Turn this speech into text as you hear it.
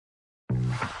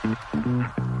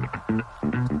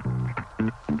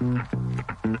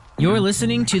You're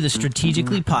listening to the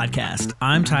Strategically Podcast.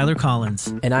 I'm Tyler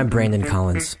Collins. And I'm Brandon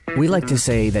Collins. We like to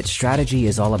say that strategy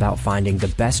is all about finding the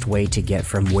best way to get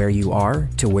from where you are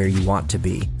to where you want to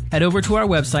be. Head over to our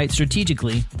website,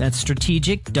 Strategically, that's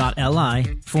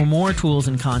strategic.li, for more tools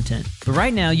and content. But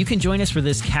right now, you can join us for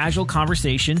this casual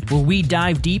conversation where we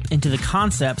dive deep into the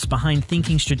concepts behind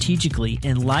thinking strategically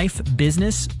in life,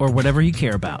 business, or whatever you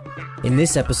care about. In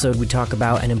this episode, we talk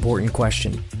about an important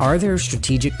question. Are there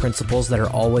strategic principles that are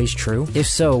always true? If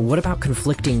so, what about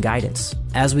conflicting guidance?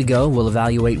 As we go, we'll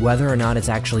evaluate whether or not it's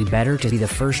actually better to be the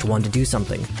first one to do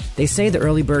something. They say the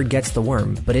early bird gets the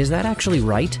worm, but is that actually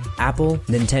right? Apple,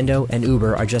 Nintendo, and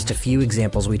Uber are just a few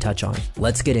examples we touch on.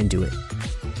 Let's get into it.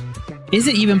 Is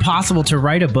it even possible to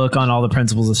write a book on all the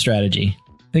principles of strategy?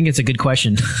 I think it's a good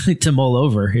question to mull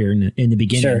over here in the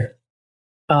beginning. Sure.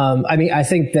 I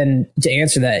think then to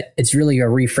answer that, it's really a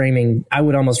reframing. I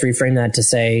would almost reframe that to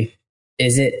say,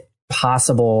 is it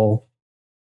possible?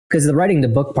 Because the writing the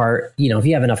book part, if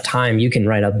you have enough time, you can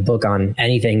write a book on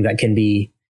anything that can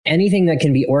be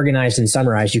organized and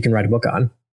summarized. You can write a book on.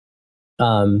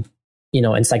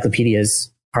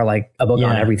 Encyclopedias are like a book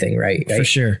on everything, right? For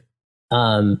sure.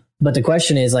 But the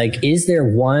question is is there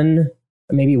one?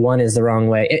 Maybe one is the wrong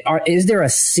way. Is there a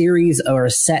series or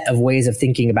a set of ways of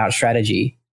thinking about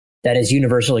strategy that is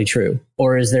universally true?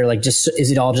 Or is there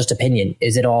is it all just opinion?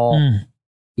 Is it all,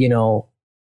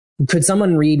 could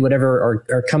someone read whatever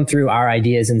or come through our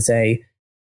ideas and say,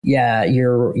 yeah,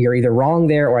 you're either wrong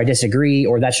there, or I disagree,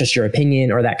 or that's just your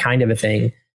opinion, or that kind of a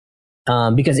thing?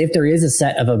 Because if there is a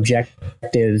set of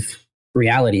objective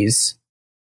realities,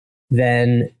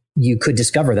 then you could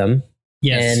discover them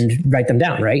and write them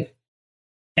down, right?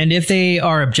 And if they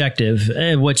are objective,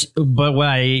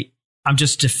 I'm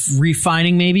just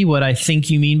refining maybe what I think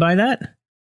you mean by that.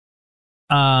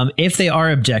 If they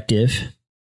are objective,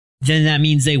 then that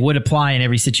means they would apply in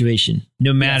every situation,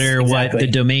 no matter what the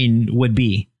domain would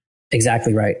be.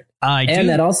 Exactly right. And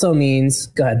that also means,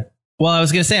 go ahead. Well, I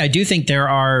was going to say, I do think there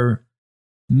are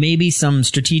maybe some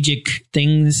strategic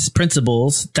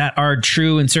principles that are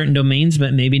true in certain domains,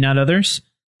 but maybe not others.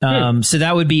 So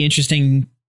that would be interesting.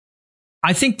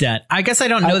 I think that. I guess I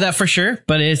don't know that for sure,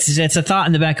 but it's a thought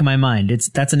in the back of my mind.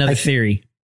 That's another theory.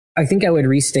 I think I would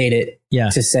restate it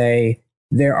to say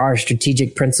there are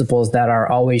strategic principles that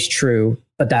are always true,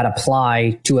 but that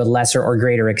apply to a lesser or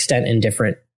greater extent in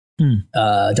different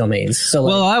domains. So,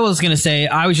 all I was going to say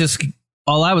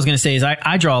is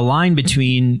I draw a line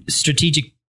between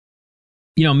strategic,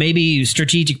 maybe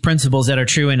strategic principles that are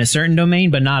true in a certain domain,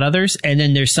 but not others. And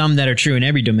then there's some that are true in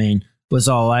every domain, was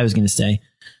all I was going to say.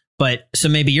 But so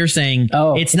maybe you're saying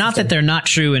it's not that they're not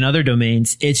true in other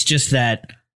domains. It's just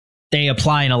that they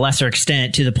apply in a lesser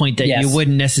extent to the point that you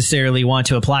wouldn't necessarily want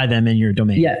to apply them in your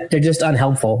domain. Yeah, they're just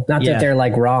unhelpful. Not that they're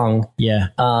wrong. Yeah.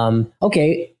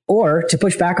 Okay. Or to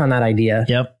push back on that idea.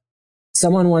 Yep.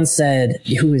 Someone once said,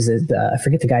 who is it? I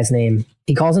forget the guy's name.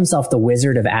 He calls himself the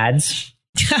Wizard of Ads.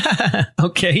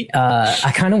 Okay.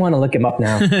 I kind of want to look him up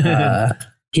now.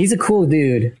 He's a cool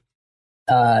dude.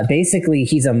 Basically,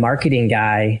 he's a marketing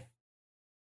guy.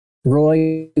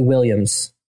 Roy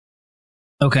Williams.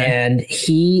 Okay. And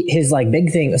his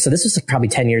big thing. So this was probably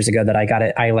 10 years ago that I got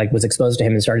it. I was exposed to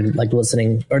him and started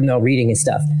reading his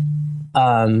stuff.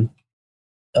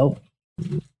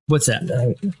 What's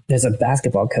that? There's a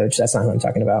basketball coach. That's not who I'm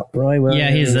talking about. Roy Williams. Yeah,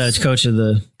 he's the coach of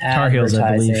the Tar Heels,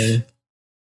 I believe.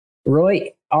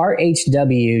 Roy,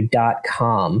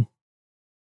 RHW.com.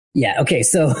 Yeah. Okay.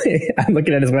 So I'm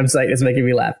looking at his website. It's making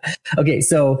me laugh. Okay.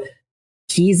 So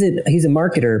he's a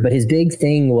marketer, but his big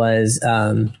thing was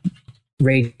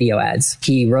radio ads.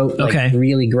 He wrote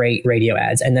really great radio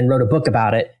ads, and then wrote a book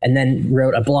about it, and then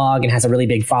wrote a blog and has a really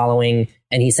big following,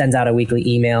 and he sends out a weekly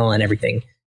email and everything.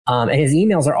 And his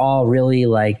emails are all really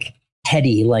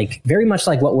heady, very much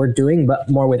like what we're doing, but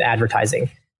more with advertising.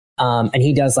 And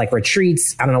he does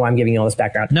retreats. I don't know why I'm giving you all this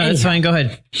background. No, that's fine. Go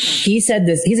ahead. He said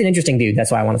this. He's an interesting dude.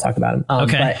 That's why I want to talk about him.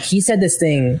 But he said this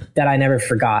thing that I never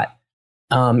forgot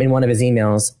in one of his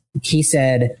emails. He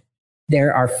said,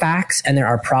 there are facts and there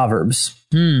are proverbs.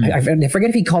 I forget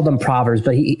if he called them proverbs,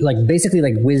 but he basically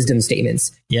wisdom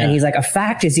statements. Yeah. And he's a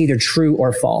fact is either true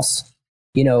or false.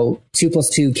 2 +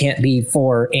 2 can't be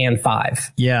 4 and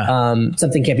 5. Yeah.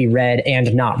 Something can't be read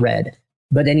and not read.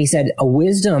 But then he said a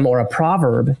wisdom or a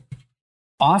proverb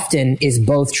often is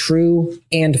both true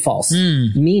and false,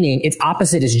 meaning its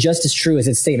opposite is just as true as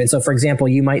its statement. So, for example,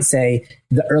 you might say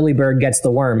the early bird gets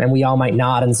the worm, and we all might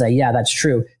nod and say, yeah, that's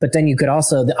true. But then you could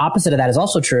also, the opposite of that is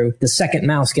also true. The second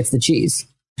mouse gets the cheese.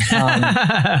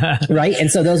 Right. And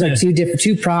so those are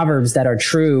two proverbs that are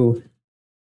true,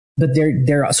 but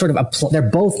they're sort of, they're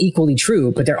both equally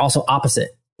true, but they're also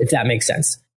opposite. if that makes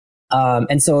sense.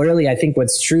 And so really, I think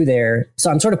what's true there,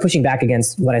 so I'm sort of pushing back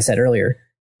against what I said earlier,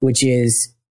 which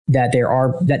is that there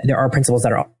are principles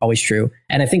that are always true.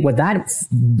 And I think what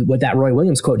that Roy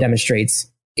Williams quote demonstrates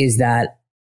is that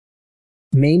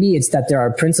maybe it's that there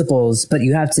are principles, but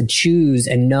you have to choose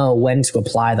and know when to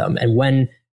apply them, and when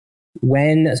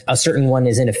a certain one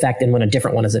is in effect and when a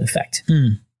different one is in effect.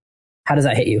 How does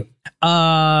that hit you?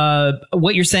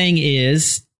 What you're saying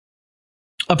is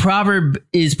a proverb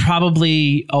is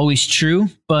probably always true,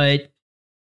 but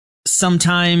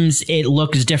sometimes it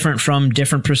looks different from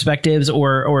different perspectives,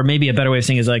 or maybe a better way of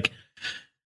saying is like,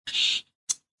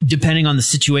 depending on the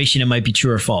situation, it might be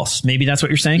true or false. Maybe that's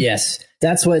what you're saying? Yes.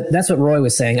 That's what Roy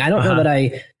was saying. I don't know that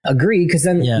I agree, because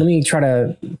then let me try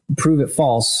to prove it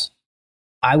false.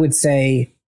 I would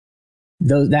say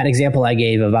that example I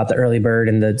gave about the early bird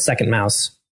and the second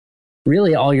mouse,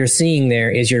 really all you're seeing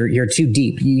there is you're too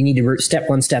deep. You need to step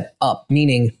one step up,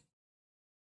 meaning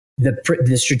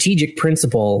the strategic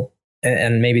principle,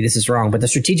 and maybe this is wrong, but the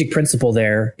strategic principle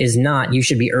there is not you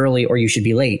should be early or you should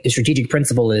be late. The strategic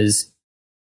principle is,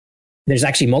 there's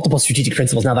actually multiple strategic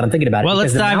principles now that I'm thinking about it. Well,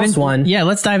 let's dive into one. Yeah,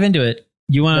 let's dive into it.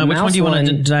 Which one do you want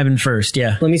to dive in first?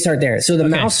 Yeah. Let me start there. So the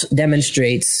mouse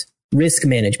demonstrates risk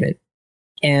management.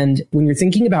 And when you're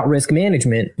thinking about risk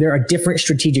management, there are different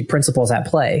strategic principles at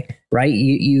play, right?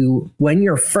 When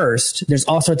you're first, there's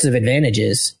all sorts of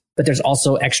advantages, but there's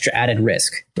also extra added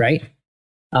risk, right?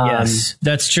 Yes,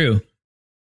 that's true.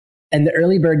 And the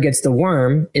early bird gets the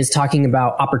worm is talking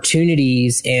about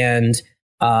opportunities and,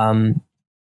 I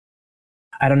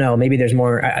don't know, maybe there's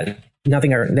more,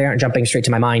 they aren't jumping straight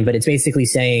to my mind, but it's basically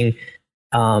saying,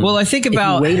 well, I think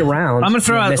about, wait around, I'm going to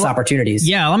throw out missed opportunities.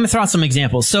 Yeah. Let me throw out some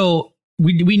examples. So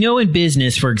we know in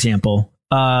business, for example,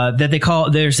 that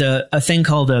there's a thing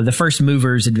called the first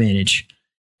mover's advantage.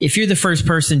 If you're the first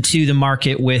person to the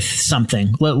market with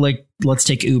something, let's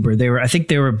take Uber. I think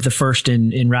they were the first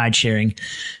in ride sharing.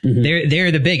 Mm-hmm.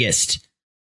 They're the biggest.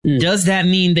 Does that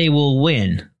mean they will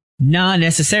win? Not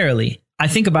necessarily. I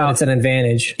think about, it's an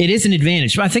advantage. It is an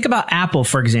advantage. But I think about Apple,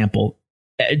 for example,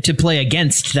 to play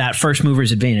against that first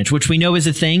mover's advantage, which we know is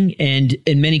a thing. And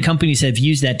many companies have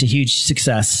used that to huge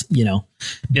success,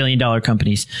 billion-dollar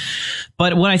companies.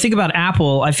 But when I think about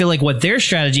Apple, I feel like what their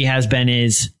strategy has been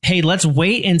is, hey, let's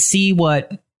wait and see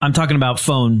what I'm talking about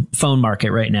phone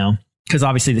market right now, because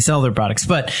obviously they sell their products,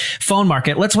 but phone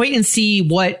market, let's wait and see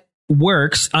what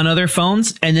works on other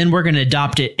phones. And then we're going to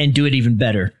adopt it and do it even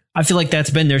better. I feel like that's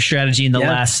been their strategy in the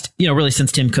last, really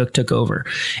since Tim Cook took over.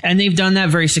 And they've done that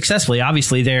very successfully.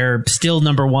 Obviously, they're still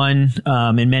number one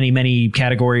in many, many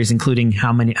categories, including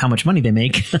how much money they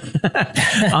make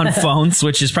on phones,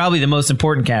 which is probably the most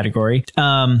important category.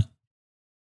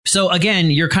 So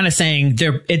again, you're kind of saying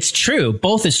it's true.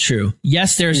 Both is true.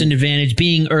 Yes, there's an advantage.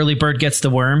 Being early bird gets the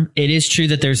worm. It is true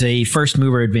that there's a first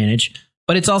mover advantage,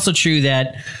 but it's also true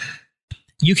that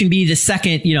you can be the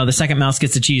second, the second mouse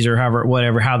gets the cheese, or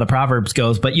how the proverbs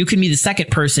goes, but you can be the second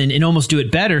person and almost do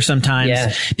it better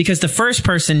sometimes because the first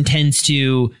person tends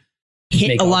to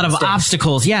hit a lot of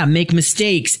obstacles. Yeah. Make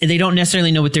mistakes, and they don't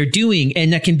necessarily know what they're doing.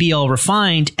 And that can be all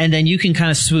refined. And then you can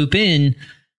kind of swoop in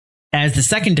as the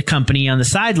second company on the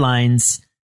sidelines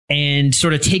and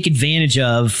sort of take advantage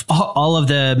of all of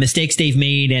the mistakes they've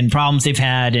made and problems they've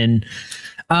had. And,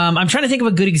 I'm trying to think of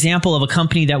a good example of a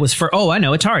company that was I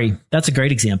know, Atari. That's a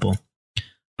great example.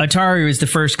 Atari was the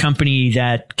first company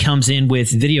that comes in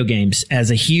with video games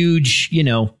as a huge,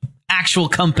 actual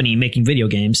company making video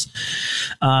games.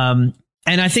 And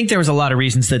I think there was a lot of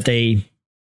reasons that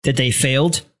they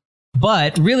failed.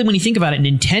 But really, when you think about it,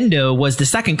 Nintendo was the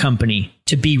second company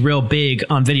to be real big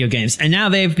on video games. And now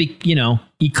they've,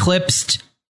 eclipsed.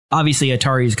 Obviously,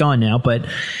 Atari is gone now, but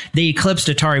they eclipsed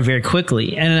Atari very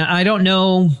quickly. And I don't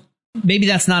know, maybe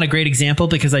that's not a great example,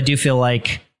 because I do feel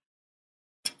like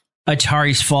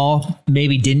Atari's fall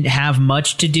maybe didn't have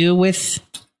much to do with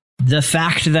the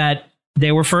fact that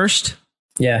they were first.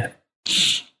 Yeah.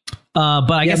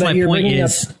 But I guess my point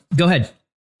is, go ahead.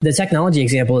 The technology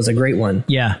example is a great one.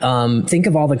 Yeah. Think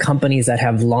of all the companies that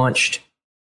have launched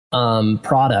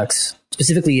products,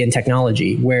 specifically in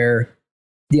technology, where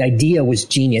the idea was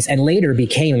genius and later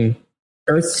became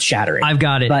earth-shattering. I've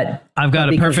got it. But I've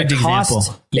got a perfect example.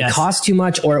 It cost too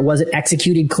much, or it wasn't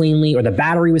executed cleanly, or the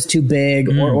battery was too big,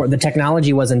 or the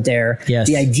technology wasn't there. Yes.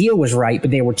 The idea was right,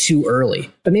 but they were too early.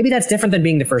 But maybe that's different than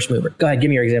being the first mover. Go ahead, give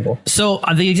me your example. So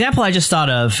the example I just thought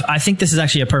of, I think this is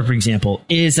actually a perfect example,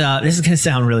 is this is going to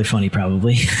sound really funny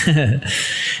probably,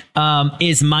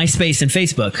 is MySpace and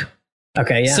Facebook.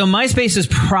 Okay, yeah. So MySpace is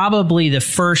probably the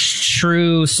first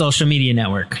true social media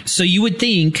network. So you would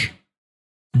think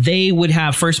they would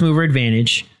have first mover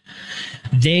advantage.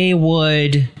 they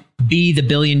would be the $1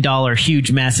 billion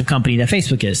huge massive company that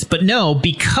Facebook is. But no,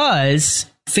 because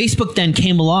Facebook then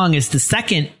came along as the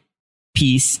second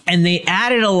piece and they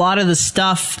added a lot of the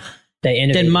stuff that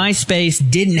MySpace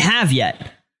didn't have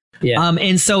yet. Yeah.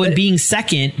 And so in being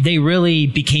second, they really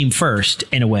became first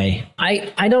in a way.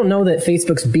 I don't know that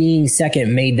Facebook's being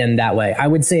second made them that way. I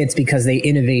would say it's because they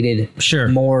innovated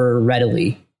more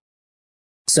readily.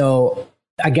 So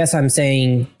I guess I'm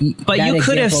saying, but you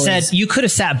could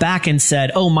have sat back and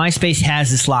said, oh, MySpace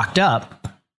has this locked up.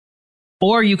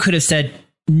 Or you could have said,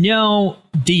 no,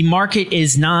 the market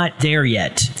is not there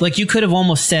yet. Like you could have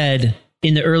almost said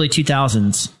in the early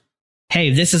 2000s,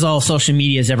 hey, this is all social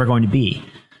media is ever going to be.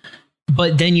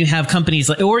 But then you have companies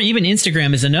like, or even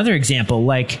Instagram is another example.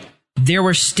 Like there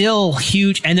were still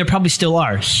huge, and there probably still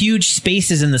are huge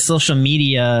spaces in the social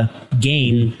media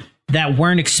game that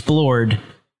weren't explored.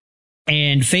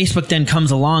 And Facebook then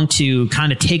comes along to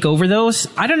kind of take over those.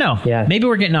 I don't know. Yeah. Maybe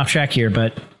we're getting off track here,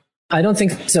 but I don't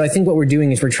think so. I think what we're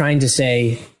doing is we're trying to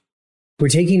say, we're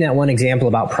taking that one example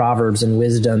about proverbs and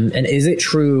wisdom, and is it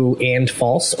true and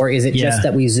false, or is it just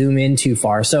that we zoom in too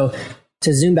far? So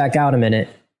to zoom back out a minute,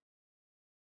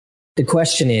 the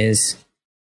question is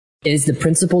the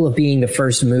principle of being the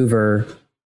first mover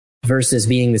versus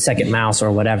being the second mouse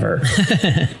or whatever,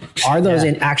 are those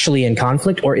actually in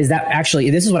conflict, or is that actually,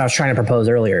 this is what I was trying to propose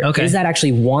earlier. Okay. Is that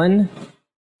actually one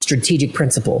strategic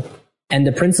principle? And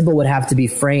the principle would have to be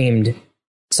framed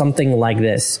something like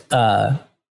this. But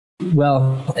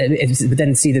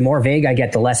then see, the more vague I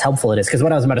get, the less helpful it is. Because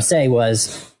what I was about to say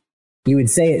was, you would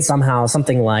say it somehow,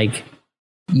 something like,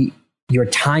 your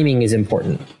timing is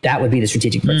important. That would be the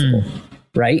strategic principle,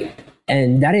 right?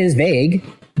 And that is vague,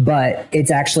 but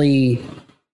it's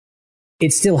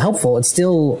still helpful. It's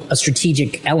still a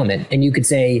strategic element. And you could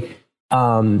say,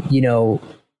 there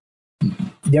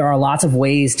are lots of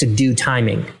ways to do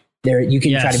timing. You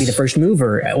can try to be the first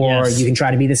mover, or you can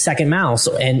try to be the second mouse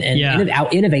and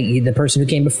out innovate the person who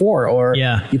came before, or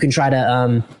you can try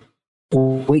to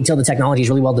wait till the technology is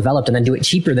really well developed and then do it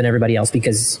cheaper than everybody else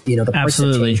because the price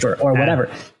has changed or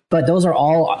whatever. But those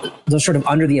sort of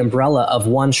under the umbrella of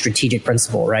one strategic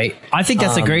principle, right? I think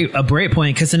that's a great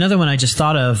point, because another one I just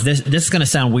thought of, this is going to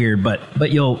sound weird,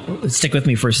 but you'll stick with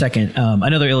me for a second.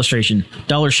 Another illustration,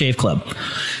 Dollar Shave Club.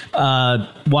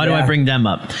 Why do I bring them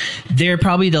up? They're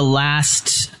probably the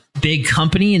last big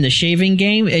company in the shaving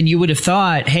game, and you would have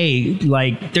thought, hey,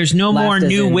 like there's no more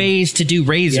new ways to do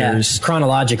razors.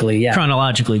 Chronologically,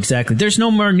 exactly. There's no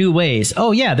more new ways.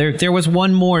 Oh yeah, there was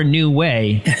one more new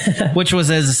way, which was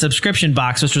as a subscription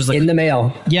box, which was like in the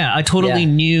mail. Yeah, a totally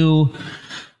new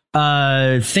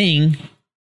thing.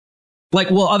 Like,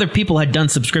 well, other people had done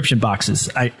subscription boxes,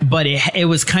 but it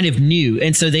was kind of new,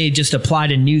 and so they just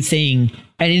applied a new thing.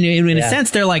 And in a sense,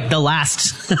 they're like the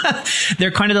last. They're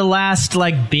kind of the last,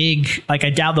 like big. Like, I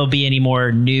doubt there'll be any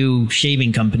more new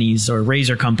shaving companies or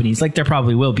razor companies. Like, there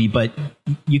probably will be, but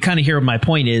you kind of hear what my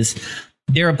point is.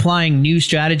 They're applying new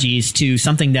strategies to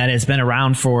something that has been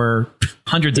around for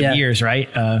hundreds of years, right?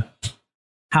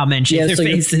 How men shave their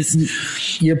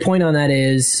faces. Your point on that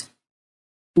is.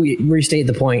 Restate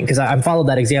the point, because I followed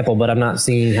that example, but I'm not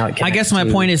seeing how it connects. I guess my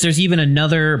point is there's even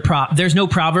another there's no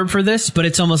proverb for this, but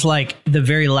it's almost like the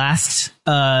very last.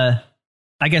 I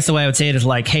guess the way I would say it is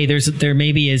like, hey, there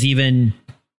maybe is even,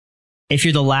 if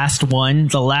you're the last one,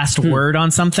 the last word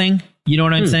on something. You know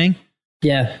what I'm saying?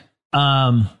 Yeah.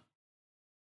 Then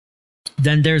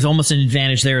there's almost an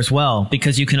advantage there as well,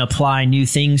 because you can apply new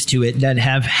things to it that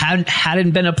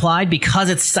hadn't been applied, because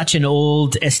it's such an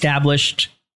old established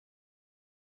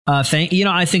thing.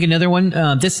 I think another one,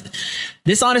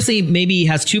 this honestly maybe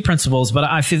has two principles, but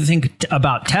I think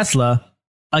about Tesla,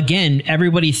 again,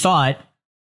 everybody thought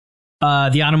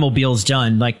the automobile's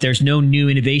done. Like, there's no new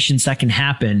innovations that can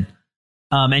happen.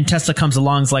 And Tesla comes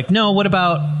along and is like, no, what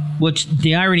about, which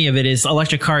the irony of it is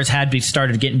electric cars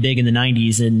started getting big in the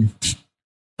 90s and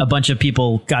a bunch of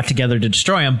people got together to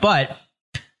destroy them. But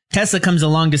Tesla comes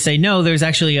along to say, no, there's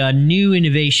actually a new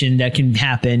innovation that can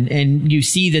happen. And you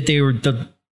see that they were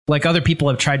like other people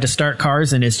have tried to start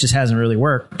cars and it just hasn't really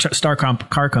worked. Start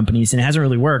car companies, and it hasn't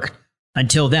really worked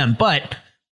until then. But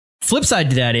flip side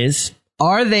to that is,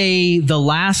 are they the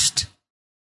last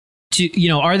to,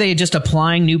 are they just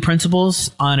applying new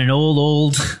principles on an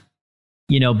old,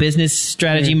 business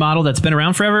strategy model that's been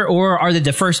around forever? Or are they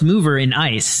the first mover in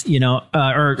ICE,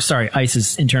 ICE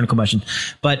is internal combustion.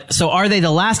 But so are they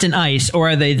the last in ICE,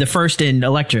 or are they the first in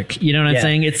electric? You know what I'm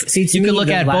saying? You can look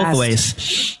at it both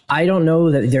ways. I don't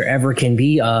know that there ever can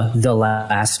be the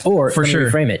last, or for sure.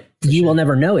 Reframe it. You will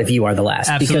never know if you are the last.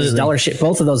 Absolutely. Because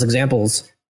both of those examples,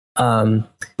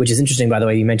 which is interesting, by the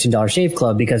way. You mentioned Dollar Shave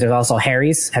Club because there's also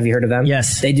Harry's. Have you heard of them?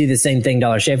 Yes. They do the same thing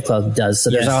Dollar Shave Club does. So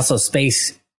there's also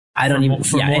space. I don't even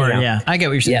for more. anyhow. Yeah, I get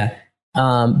what you're saying.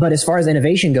 Yeah. But as far as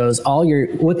innovation goes,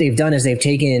 what they've done is they've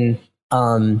taken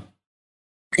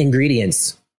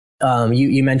ingredients.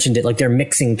 You mentioned it, like they're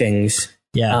mixing things.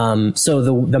 Yeah. So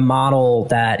the model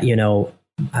that,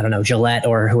 I don't know, Gillette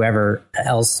or whoever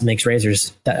else makes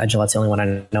razors. Gillette's the only one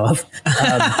I know of.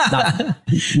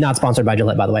 Not sponsored by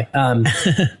Gillette, by the way.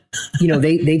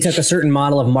 They took a certain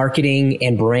model of marketing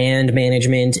and brand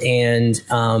management and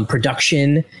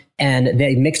production, and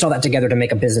they mixed all that together to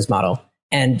make a business model.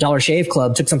 And Dollar Shave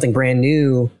Club took something brand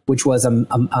new, which was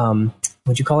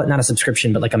what'd you call it? Not a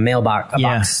subscription, but like a mailbox,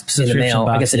 box in the mail.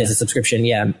 Box, I guess it is a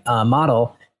subscription,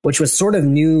 model, which was sort of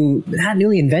new, not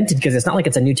newly invented because it's not like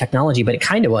it's a new technology, but it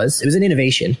kind of was. It was an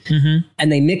innovation. Mm-hmm.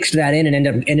 And they mixed that in and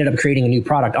ended up creating a new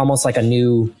product, almost like a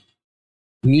new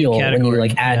meal.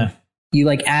 When you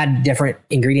add different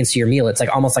ingredients to your meal. It's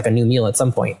like almost like a new meal at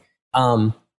some point.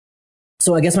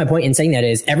 So I guess my point in saying that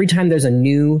is every time there's a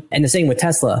new, and the same with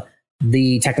Tesla,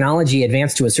 the technology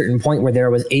advanced to a certain point where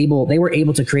they were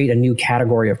able to create a new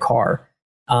category of car.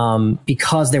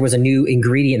 Because there was a new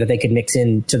ingredient that they could mix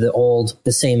into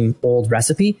the same old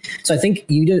recipe. So I think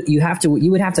you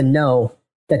would have to know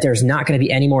that there's not going to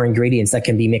be any more ingredients that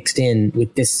can be mixed in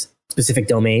with this specific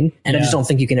domain. And I just don't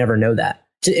think you can ever know that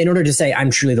in order to say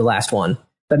I'm truly the last one.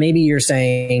 But maybe you're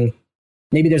saying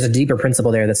maybe there's a deeper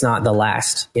principle there that's not the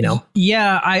last,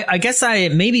 Yeah, I guess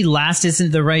maybe last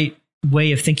isn't the right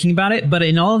way of thinking about it. But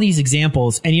in all of these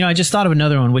examples, and I just thought of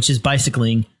another one, which is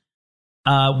bicycling.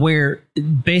 Where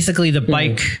basically the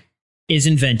bike is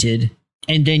invented,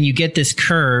 and then you get this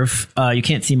curve. You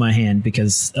can't see my hand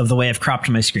because of the way I've cropped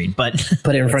my screen, but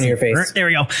put it in front of your face. There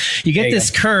we go. You get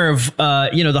this curve,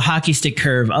 the hockey stick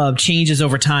curve of changes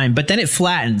over time, but then it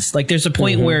flattens. Like there's a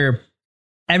point where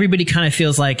everybody kind of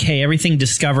feels like, hey, everything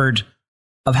discovered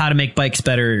of how to make bikes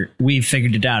better, we've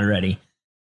figured it out already.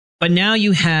 But now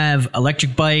you have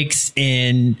electric bikes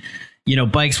and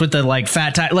bikes with the like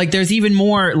fat tire. Like there's even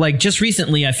more, like just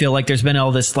recently, I feel like there's been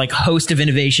all this like host of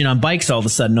innovation on bikes all of a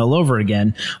sudden all over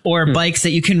again, or bikes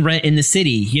that you can rent in the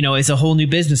city, is a whole new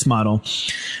business model.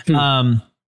 So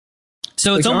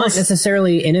it's almost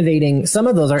necessarily innovating. Some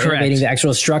of those are innovating the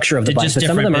actual structure of the bike, but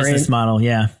some of them are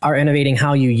innovating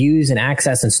how you use and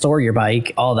access and store your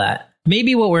bike, all that.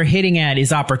 Maybe what we're hitting at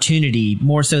is opportunity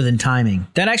more so than timing.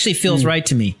 That actually feels right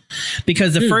to me,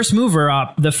 because the first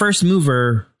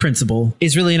mover principle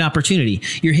is really an opportunity.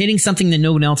 You're hitting something that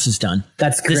no one else has done.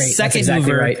 That's great. The second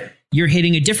exactly mover, right. You're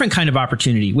hitting a different kind of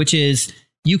opportunity, which is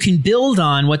you can build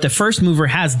on what the first mover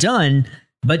has done,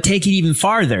 but take it even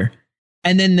farther.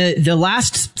 And then the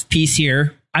last piece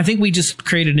here, I think we just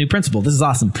created a new principle. This is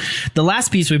awesome. The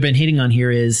last piece we've been hitting on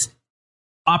here is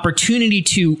opportunity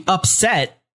to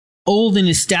upset old and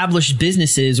established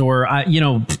businesses, or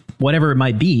whatever it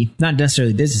might be, not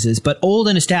necessarily businesses, but old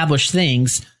and established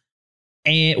things,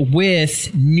 and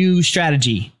with new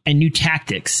strategy and new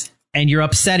tactics, and you're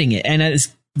upsetting it. And it's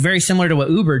very similar to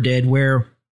what Uber did, where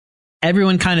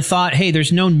everyone kind of thought, hey,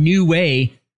 there's no new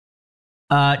way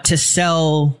to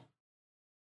sell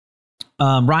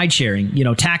ride sharing.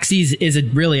 Taxis is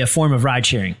really a form of ride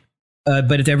sharing.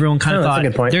 But if everyone kind of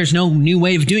thought there's no new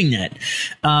way of doing that.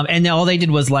 And all they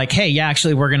did was like, hey, yeah,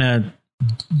 actually, we're going to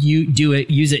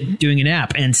use it doing an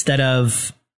app instead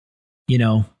of,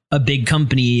 a big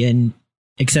company and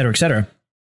et cetera, et cetera.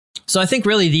 So I think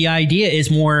really the idea is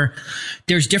more,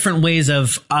 there's different ways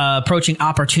of approaching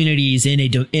opportunities in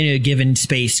a given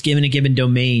space, given a given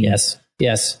domain.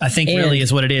 Yes. I think really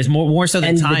is what it is, more so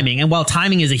than timing. And while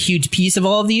timing is a huge piece of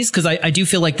all of these, because I do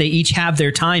feel like they each have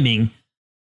their timing,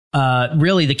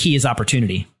 really the key is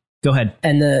opportunity. Go ahead.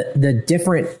 And the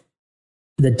different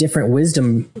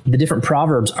wisdom, the different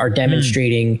proverbs are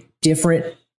demonstrating different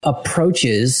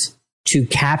approaches to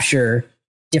capture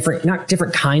not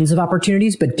different kinds of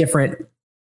opportunities, but different,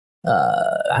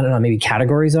 maybe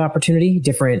categories of opportunity,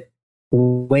 different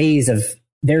ways of,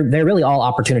 they're really all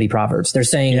opportunity proverbs. They're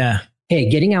saying, hey,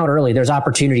 getting out early, there's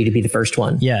opportunity to be the first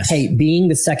one. Yes. Hey, being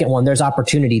the second one, there's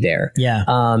opportunity there. Yeah.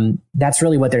 That's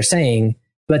really what they're saying.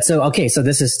 But so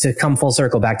this is to come full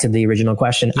circle back to the original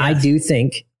question. Yes. I do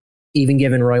think, even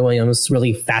given Roy Williams'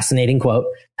 really fascinating quote,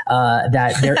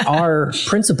 that there are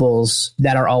principles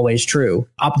that are always true.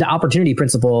 The opportunity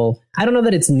principle, I don't know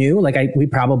that it's new. Like we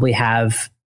probably have,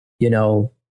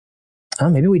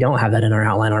 maybe we don't have that in our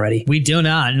outline already. We do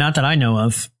not that I know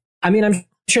of. I mean, I'm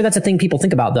sure that's a thing people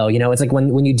think about though. It's like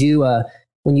when you do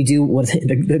what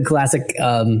the classic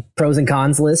pros and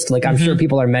cons list, like I'm sure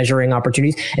people are measuring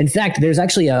opportunities. In fact, there's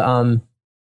actually a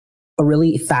a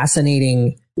really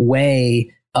fascinating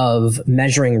way of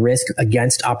measuring risk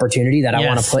against opportunity that I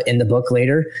want to put in the book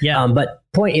later. Yeah. But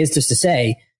point is just to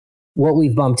say, what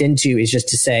we've bumped into is just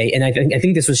to say, and I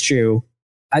think this was true.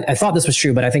 I thought this was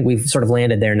true, but I think we've sort of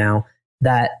landed there now,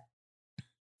 that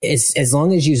as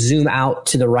long as you zoom out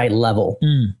to the right level,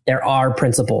 there are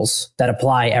principles that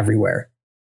apply everywhere.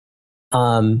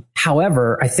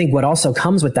 However, I think what also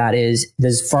comes with that is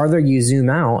the farther you zoom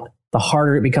out, the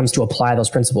harder it becomes to apply those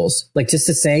principles. Like just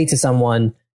to say to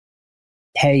someone,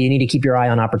 hey, you need to keep your eye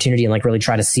on opportunity and like really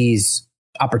try to seize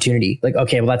opportunity. Like,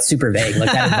 okay, well, that's super vague.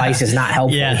 Like that advice is not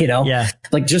helpful, you know? Yeah.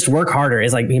 Like just work harder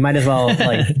is like, you might as well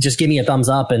like just give me a thumbs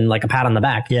up and like a pat on the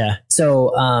back. Yeah.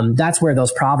 So, that's where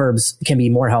those proverbs can be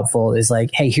more helpful, is like,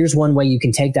 hey, here's one way you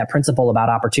can take that principle about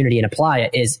opportunity and apply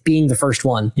it, is being the first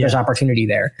one. There's opportunity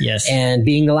there. Yes. And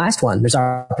being the last one, there's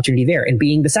opportunity there. And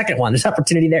being the second one, there's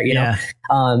opportunity there, you know?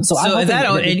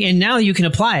 And now you can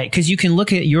apply it, because you can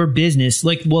look at your business.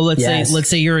 Like, well, let's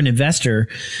say you're an investor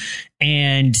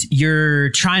and you're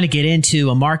trying to get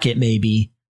into a market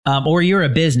maybe, or you're a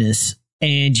business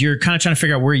and you're kind of trying to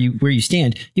figure out where you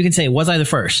stand. You can say, was I the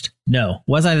first? No.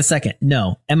 Was I the second?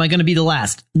 No. Am I going to be the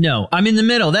last? No. I'm in the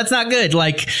middle. That's not good.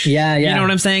 Like, you know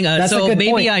what I'm saying? So maybe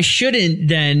point. I shouldn't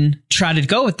then try to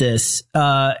go with this.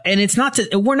 And it's not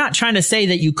we're not trying to say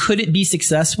that you couldn't be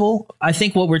successful. I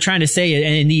think what we're trying to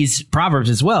say in these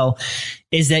proverbs as well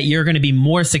is that you're going to be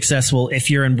more successful if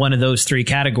you're in one of those three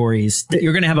categories. That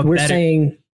you're going to have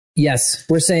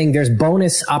we're saying there's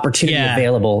bonus opportunity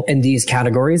available in these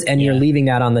categories, and you're leaving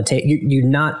that on the table.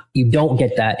 You don't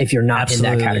get that if you're not in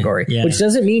that category, which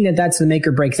doesn't mean that that's the make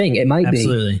or break thing. It might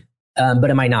be, but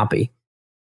it might not be.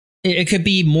 It could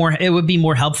be more. It would be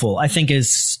more helpful, I think,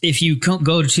 is if you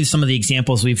go to some of the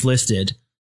examples we've listed.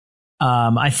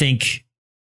 I think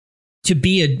to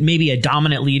be maybe a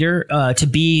dominant leader, to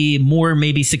be more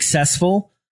maybe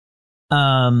successful,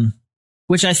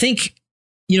 which I think,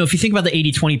 you know, if you think about the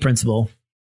 80-20 principle,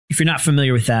 if you're not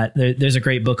familiar with that, there's a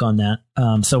great book on that.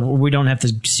 So we don't have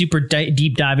to super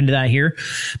deep dive into that here,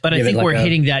 but I think we're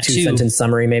hitting that too. 2-sentence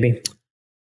summary, maybe.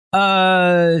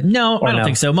 No, I don't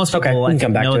think so. Most people I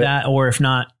think know that, or if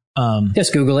not,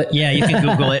 just Google it. Yeah, you can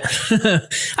Google it.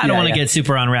 I don't want to get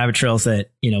super on rabbit trails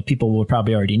that, you know, people will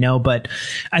probably already know, but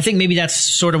I think maybe that's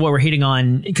sort of what we're hitting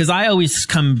on, because I always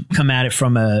come at it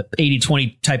from a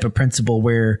 80-20 type of principle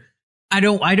where I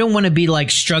don't want to be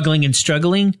like struggling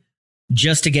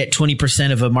just to get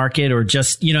 20% of a market, or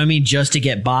just, you know what I mean, just to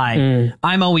get by.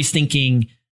 I'm always thinking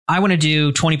I want to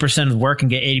do 20% of the work and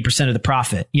get 80% of the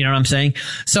profit. You know what I'm saying?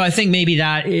 So I think maybe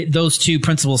those two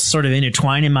principles sort of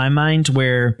intertwine in my mind,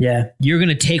 where you're going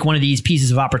to take one of these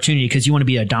pieces of opportunity because you want to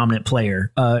be a dominant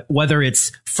player, whether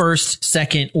it's first,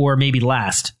 second, or maybe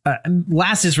last.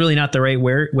 Last is really not the right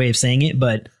way of saying it,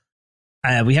 but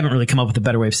we haven't really come up with a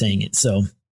better way of saying it. So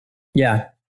yeah,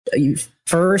 the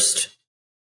first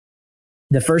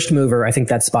mover, I think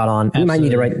that's spot on. Absolutely. We might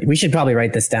need to we should probably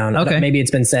write this down. Okay. Maybe it's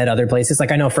been said other places.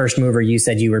 Like I know first mover, you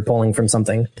said you were pulling from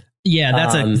something. Yeah,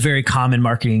 that's a very common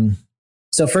marketing.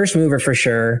 So first mover for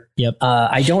sure. Yep.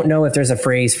 I don't know if there's a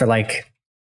phrase for like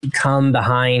come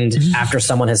behind after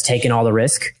someone has taken all the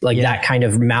risk, like that kind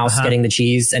of mouse getting the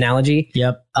cheese analogy.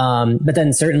 Yep. But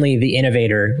then certainly the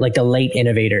innovator, like the late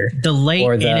innovator. The late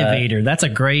innovator. That's a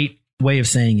great way of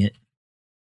saying it.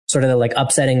 Sort of the like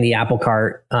upsetting the apple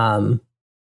cart.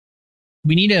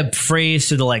 We need a phrase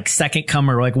to the like second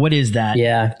comer. Like, what is that?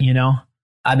 Yeah. You know,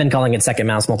 I've been calling it second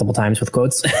mouse multiple times with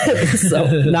quotes.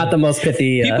 So not the most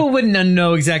pithy. People wouldn't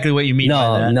know exactly what you mean.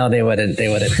 No, they wouldn't.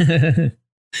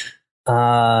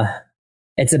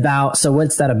 It's about, so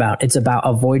what's that about? It's about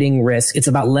avoiding risk. It's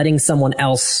about letting someone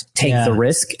else take the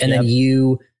risk. And then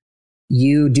you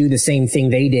do the same thing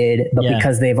they did, but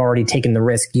because they've already taken the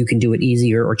risk, you can do it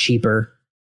easier or cheaper.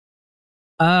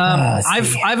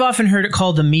 I've often heard it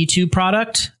called the Me Too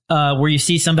product, where you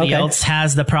see somebody else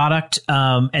has the product,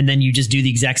 and then you just do the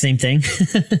exact same thing.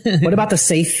 What about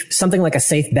something like a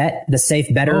safe bet, the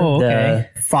safe better, the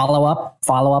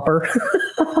follow-upper?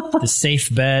 The safe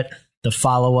bet, the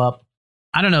follow-up.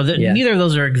 I don't know. Neither of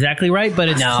those are exactly right, but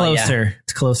it's closer. Yeah.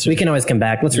 It's closer. We can always come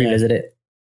back. Let's revisit it.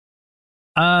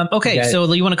 Okay.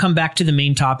 So you want to come back to the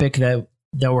main topic that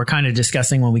we're kind of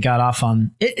discussing when we got off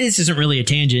on it. This isn't really a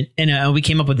tangent, and we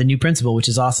came up with a new principle, which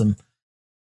is awesome.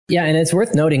 Yeah, and it's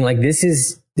worth noting, like this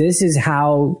is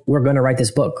how we're going to write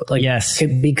this book. Like,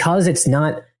 because it's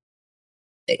not.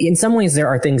 In some ways, there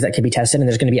are things that can be tested, and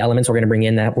there's going to be elements we're going to bring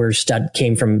in that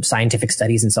came from scientific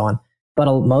studies and so on. But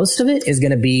most of it is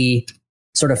going to be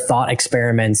sort of thought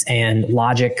experiments and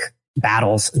logic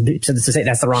battles, to say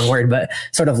that's the wrong word, but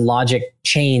sort of logic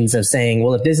chains of saying,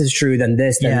 well, if this is true, then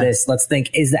this, then this. Let's think,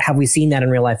 have we seen that in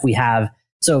real life? We have.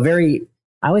 So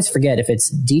I always forget if it's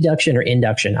deduction or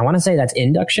induction. I want to say that's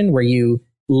induction, where you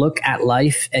look at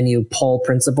life and you pull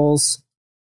principles.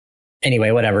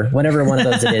 Anyway, whatever one of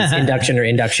those it is, induction or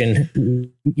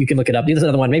induction. You can look it up. There's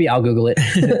another one. Maybe I'll Google it.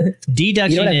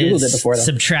 Deduction is before,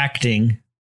 subtracting.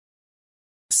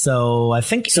 So I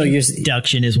think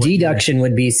deduction is what deduction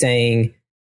would be saying,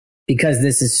 because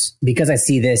I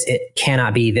see this, it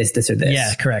cannot be this or this.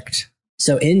 Yeah, correct.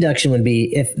 So induction would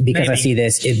be because I see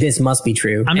this, if this must be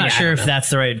true. I'm not sure if that's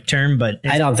the right term, but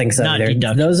I don't think so either.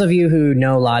 Deduction. Those of you who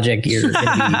know logic, you're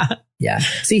gonna be, yeah.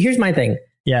 See, here's my thing.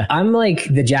 Yeah. I'm like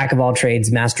the jack of all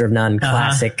trades, master of none,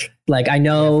 classic. Like I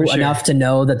know enough to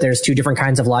know that there's two different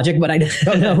kinds of logic, but I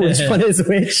don't know which one is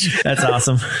which. That's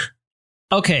awesome.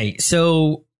 Okay.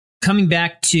 So coming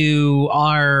back to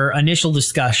our initial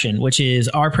discussion, which is,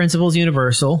 are principles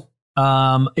universal?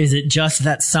 Is it just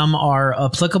that some are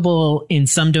applicable in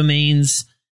some domains,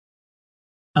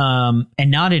 and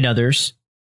not in others?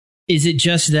 Is it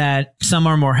just that some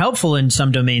are more helpful in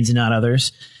some domains and not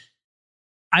others?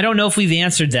 I don't know if we've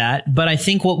answered that, but I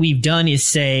think what we've done is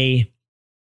say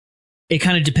it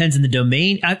kind of depends on the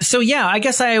domain. So yeah, I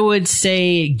guess I would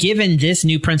say, given this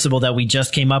new principle that we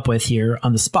just came up with here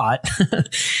on the spot,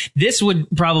 this would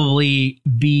probably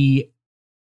be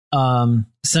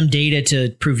some data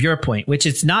to prove your point, which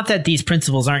it's not that these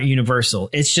principles aren't universal.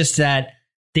 It's just that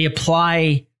they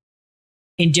apply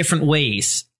in different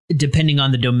ways depending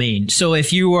on the domain. So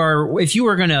if you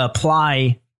were going to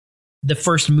apply the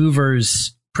first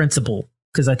mover's principle,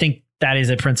 because I think that is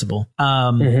a principle,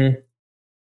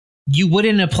 you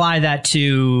wouldn't apply that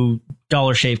to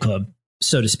Dollar Shave Club,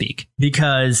 so to speak,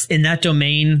 because in that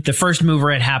domain, the first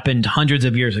mover had happened hundreds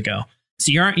of years ago.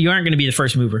 So you aren't going to be the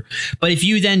first mover. But if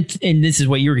you then, and this is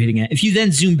what you were getting at, if you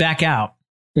then zoom back out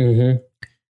and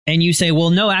you say,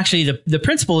 well, no, actually, the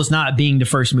principle is not being the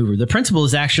first mover. The principle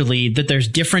is actually that there's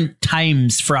different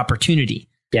times for opportunity.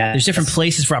 Yeah. There's different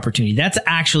places for opportunity. That's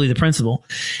actually the principle.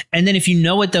 And then if you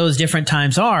know what those different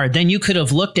times are, then you could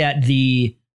have looked at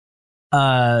the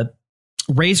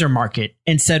razor market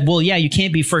and said, well, yeah, you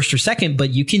can't be first or second,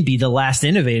 but you can be the last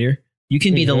innovator. You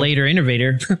can be the later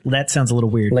innovator. That sounds a little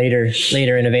weird. Later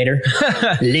innovator.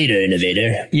 Later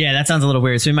innovator. Yeah, that sounds a little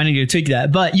weird. So we might need to tweak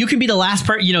that. But you can be the last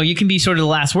part. You know, you can be sort of the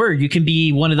last word. You can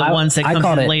be one of the ones that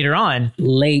comes in later on.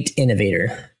 Late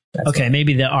innovator. That's okay,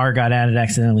 maybe the R got added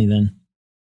accidentally then.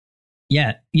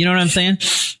 Yeah, you know what I'm saying?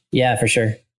 Yeah, for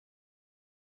sure.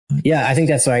 Yeah, I think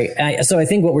that's right. So I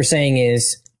think what we're saying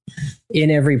is,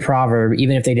 in every proverb,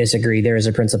 even if they disagree, there is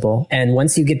a principle. And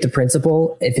once you get the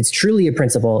principle, if it's truly a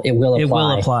principle, it will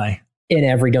apply in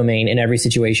every domain, in every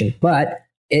situation. But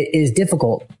it is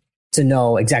difficult to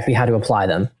know exactly how to apply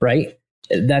them, right?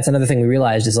 That's another thing we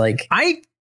realized is like... I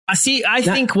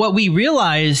think what we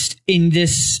realized in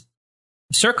this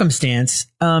circumstance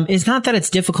is not that it's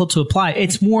difficult to apply.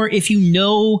 It's more if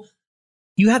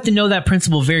you have to know that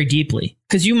principle very deeply,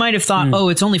 because you might have thought, oh,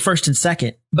 it's only first and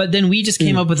second. But then we just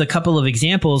came up with a couple of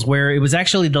examples where it was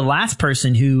actually the last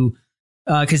person who,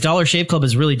 because Dollar Shave Club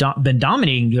has really been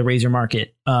dominating the razor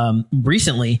market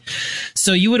recently.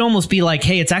 So you would almost be like,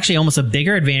 hey, it's actually almost a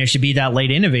bigger advantage to be that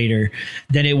late innovator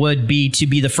than it would be to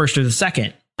be the first or the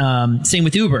second. Same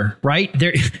with Uber, right?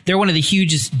 They're one of the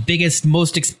hugest, biggest,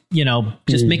 most,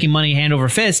 just making money hand over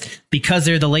fist because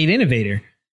they're the late innovator.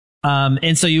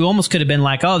 And so you almost could have been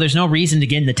like, oh, there's no reason to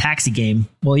get in the taxi game.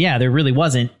 Well, yeah, there really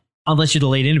wasn't, unless you're the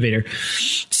late innovator.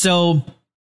 So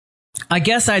I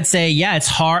guess I'd say, yeah, it's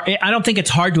hard. I don't think it's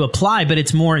hard to apply, but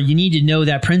it's more, you need to know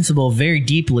that principle very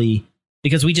deeply,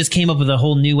 because we just came up with a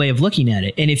whole new way of looking at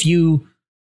it. And if you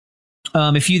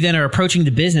then are approaching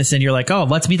the business and you're like, oh,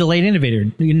 let's be the late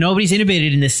innovator. Nobody's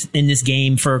innovated in this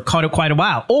game for quite a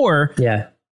while. Or yeah.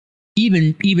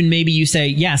 Even maybe you say,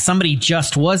 yeah, somebody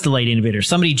just was the late innovator.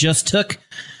 Somebody just took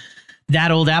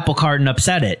that old Apple cart and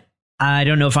upset it. I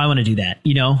don't know if I want to do that,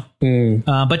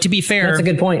 But to be fair, that's a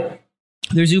good point.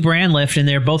 There's Uber and Lyft, and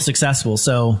they're both successful.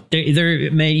 So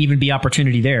there may even be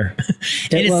opportunity there.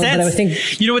 In a sense, but I think,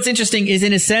 what's interesting is,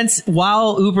 in a sense,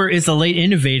 while Uber is the late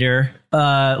innovator,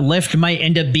 Lyft might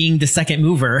end up being the second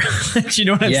mover. You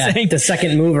know what I'm saying? The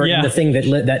second mover in the thing that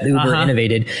Uber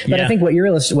innovated. But I think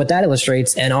what that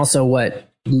illustrates, and also what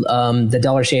the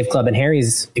Dollar Shave Club and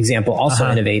Harry's example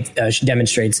also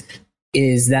demonstrates,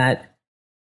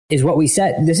 is what we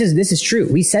said. This is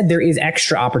true. We said there is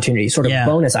extra opportunity, sort of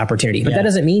bonus opportunity, but that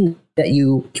doesn't mean that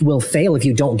you will fail if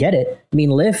you don't get it. I mean,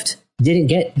 Lyft didn't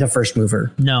get the first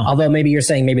mover. No. Although maybe you're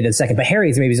saying maybe the second, but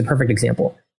Harry's maybe is a perfect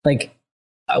example. Like,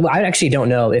 I actually don't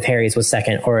know if Harry's was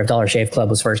second or if Dollar Shave Club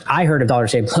was first. I heard of Dollar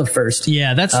Shave Club first.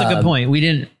 Yeah, that's a good point. We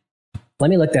didn't. Let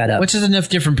me look that up. Which is enough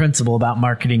different principle about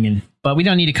marketing, but we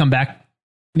don't need to come back.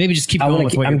 Maybe just keep going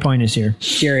with what your point is here.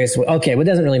 Curious. Okay, well, it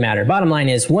doesn't really matter. Bottom line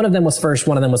is one of them was first,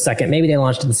 one of them was second. Maybe they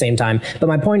launched at the same time. But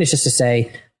my point is just to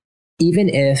say, even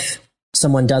if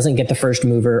someone doesn't get the first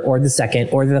mover or the second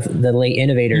or the late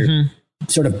innovator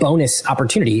sort of bonus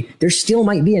opportunity, there still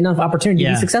might be enough opportunity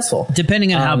to be successful.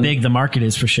 Depending on how big the market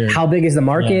is, for sure. How big is the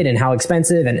market and how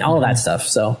expensive and all of that stuff.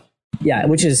 So yeah,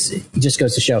 which is just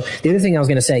goes to show. The other thing I was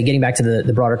going to say, getting back to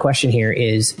the broader question here,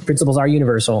 is principles are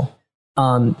universal.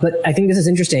 But I think this is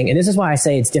interesting. And this is why I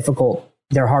say it's difficult.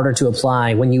 They're harder to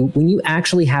apply. When you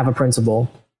actually have a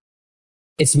principle,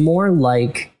 it's more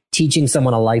like teaching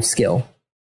someone a life skill.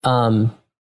 And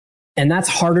that's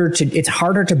it's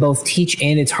harder to both teach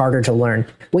and it's harder to learn.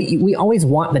 We always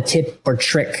want the tip or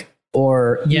trick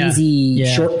or easy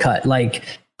shortcut, like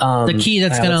the key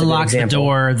that's going to unlock the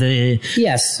door, the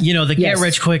get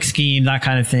rich quick scheme, that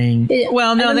kind of thing.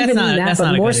 Well, no, that's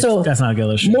not a good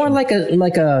illustration. More like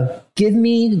a give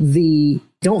me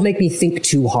don't make me think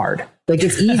too hard. Like,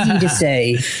 it's easy to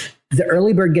say the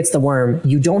early bird gets the worm.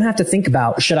 You don't have to think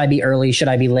about, should I be early? Should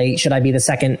I be late? Should I be the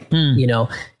second?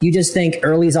 You just think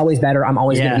early is always better. I'm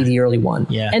always going to be the early one.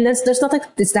 Yeah. And there's not like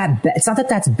it's that it's not that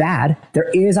that's bad. There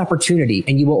is opportunity,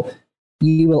 and you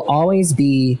will always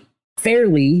be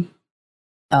fairly,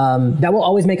 that will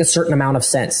always make a certain amount of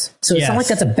sense. So it's not like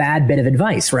that's a bad bit of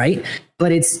advice, right?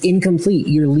 But it's incomplete.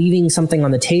 You're leaving something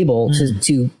on the table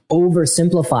to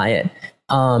oversimplify it.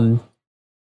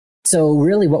 So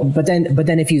really, but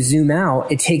then if you zoom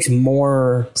out, it takes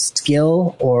more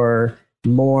skill or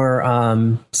more.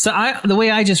 So the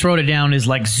way I just wrote it down is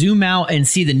like zoom out and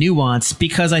see the nuance,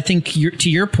 because I think to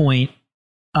your point,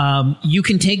 you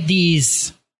can take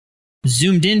these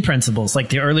zoomed in principles, like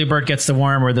the early bird gets the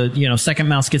worm, or the second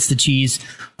mouse gets the cheese,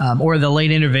 or the late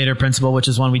innovator principle, which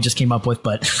is one we just came up with.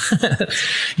 But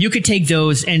you could take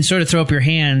those and sort of throw up your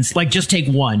hands, like just take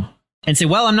one and say,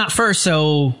 well, I'm not first,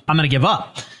 so I'm going to give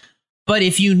up. But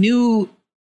if you knew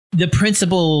the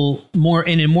principle more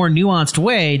in a more nuanced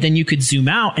way, then you could zoom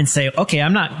out and say, okay,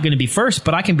 I'm not going to be first,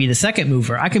 but I can be the second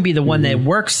mover. I can be the one that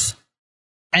works.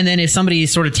 And then if somebody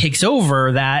sort of takes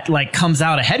over that, like comes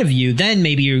out ahead of you, then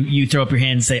maybe you throw up your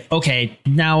hand and say, okay,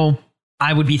 now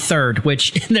I would be third,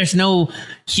 which there's no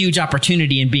huge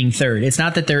opportunity in being third. It's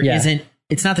not that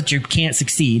it's not that you can't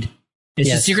succeed. It's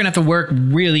just you're going to have to work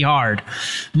really hard,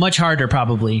 much harder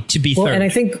probably, to be third. And I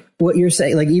think what you're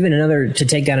saying, like even to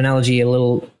take that analogy a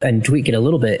little and tweak it a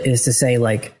little bit, is to say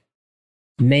like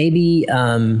maybe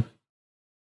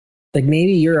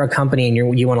you're a company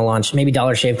and you want to launch, maybe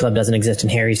Dollar Shave Club doesn't exist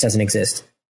and Harry's doesn't exist.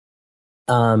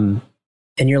 And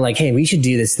you're like, hey, we should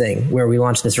do this thing where we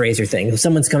launch this razor thing. If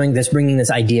someone's bringing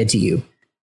this idea to you,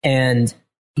 and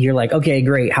you're like, okay,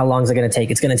 great. How long is it going to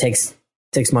take? It's going to take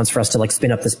 6 months for us to like spin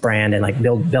up this brand and like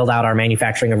build out our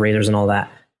manufacturing of razors and all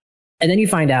that. And then you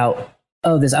find out,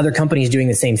 oh, this other company is doing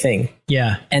the same thing.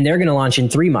 Yeah. And they're going to launch in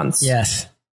 3 months. Yes.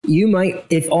 You might,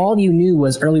 if all you knew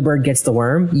was early bird gets the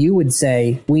worm, you would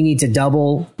say, we need to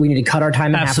cut our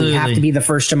time in half. We have to be the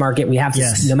first to market. We have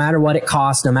to, no matter what it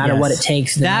costs, no matter what it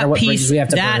takes, no matter what bridges we have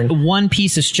to burn. That one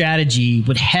piece of strategy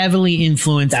would heavily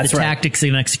influence the tactics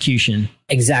and execution.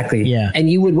 Exactly. Yeah. And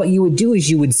what you would do is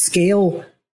you would scale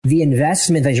the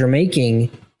investment that you're making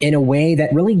in a way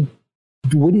that really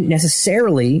wouldn't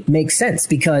necessarily make sense,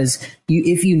 because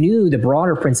if you knew the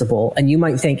broader principle, and you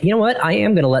might think, you know what, I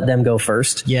am going to let them go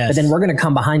first, but then we're going to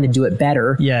come behind and do it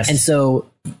better. Yes. And so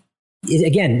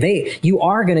again, you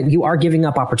are giving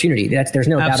up opportunity. There's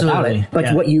no doubt about it.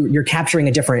 But what you're capturing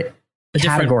a different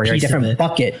category or a different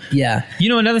bucket. Yeah.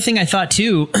 Another thing I thought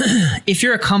too, if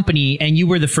you're a company and you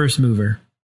were the first mover,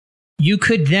 you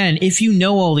could then, if you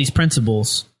know all these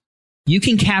principles, you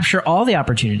can capture all the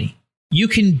opportunity. You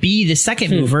can be the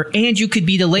second mover, and you could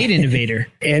be the late innovator.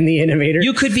 And the innovator.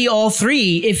 You could be all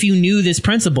three if you knew this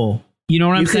principle. You know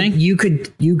what I'm saying? You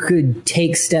could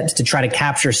take steps to try to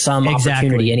capture some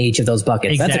opportunity in each of those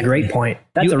buckets. That's a great point.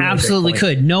 You absolutely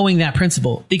could, knowing that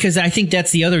principle. Because I think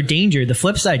that's the other danger. The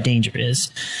flip side danger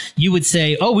is you would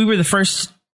say, oh, we were the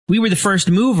first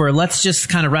mover. Let's just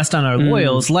kind of rest on our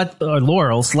laurels.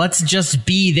 Let's just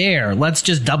be there. Let's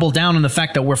just double down on the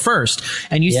fact that we're first.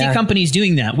 And you see companies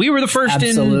doing that. We were the first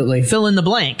in fill in the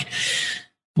blank.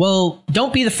 Well,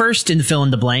 don't be the first in the fill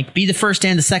in the blank. Be the first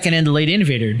and the second and the late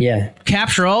innovator. Yeah.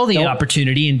 Capture all the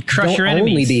opportunity and crush your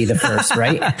enemies. Don't only be the first,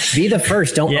 right? Be the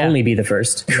first. Don't only be the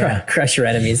first. Crush your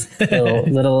enemies.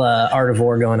 Little Art of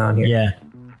War going on here. Yeah.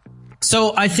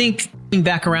 So I think, getting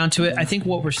back around to it, I think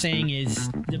what we're saying is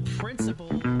the principle.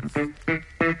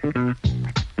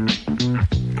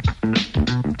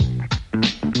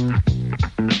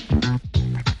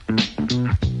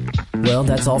 Well,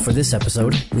 that's all for this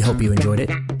episode. We hope you enjoyed it.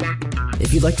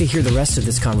 If you'd like to hear the rest of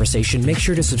this conversation, make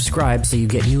sure to subscribe so you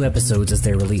get new episodes as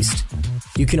they're released.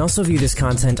 You can also view this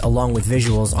content along with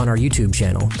visuals on our YouTube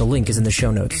channel. The link is in the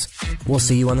show notes. We'll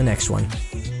see you on the next one.